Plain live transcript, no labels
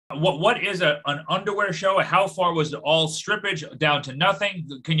What is an underwear show? How far was it all strippage down to nothing?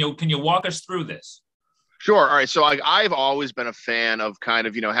 Can you walk us through this? Sure. All right. So I've always been a fan of kind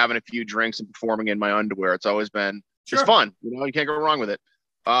of, having a few drinks and performing in my underwear. It's always been, It's Sure. fun. You can't go wrong with it.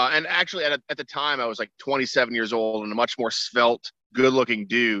 And actually at the time I was like 27 years old and a much more svelte, good looking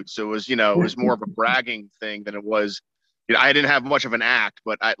dude. So it was more of a bragging thing than it was, I didn't have much of an act,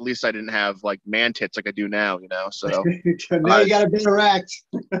 but at least I didn't have like man tits like I do now, So now you got a better act.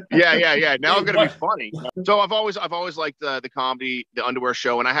 yeah. Now I'm gonna be funny. So I've always liked the comedy, the underwear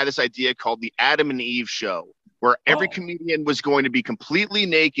show, and I had this idea called the Adam and Eve show, where every comedian was going to be completely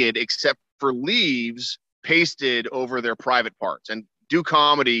naked except for leaves pasted over their private parts, and do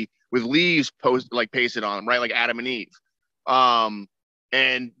comedy with leaves pasted on them, right? Like Adam and Eve.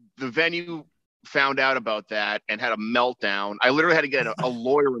 And the venue found out about that and had a meltdown. I literally had to get a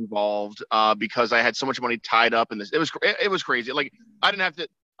lawyer involved because I had so much money tied up in this. It was crazy. Like I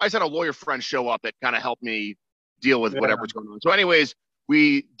just had a lawyer friend show up that kind of helped me deal with whatever's going on. So anyways,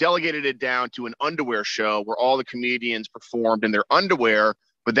 we delegated it down to an underwear show where all the comedians performed in their underwear,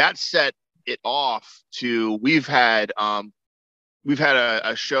 but that set it off to, we've had a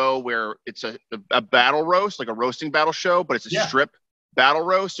show where it's a battle roast, like a roasting battle show, but it's a strip battle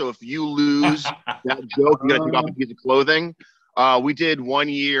roast. So if you lose that joke, you got to take off a piece of clothing. We did 1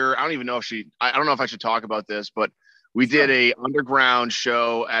 year. I don't know if I should talk about this, but we did a underground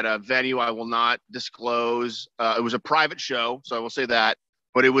show at a venue I will not disclose. It was a private show, so I will say that,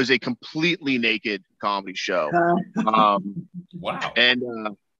 but it was a completely naked comedy show. Wow. And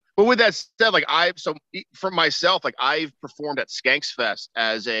but with that said, for myself, I've performed at Skanks Fest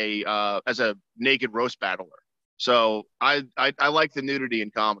as a naked roast battler. So I like the nudity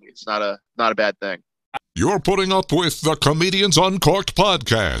in comedy. It's not a bad thing. You're putting up with the Comedians Uncorked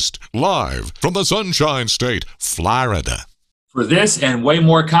podcast, live from the Sunshine State, Florida. For this and way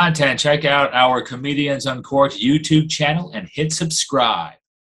more content, check out our Comedians Uncorked YouTube channel and hit subscribe.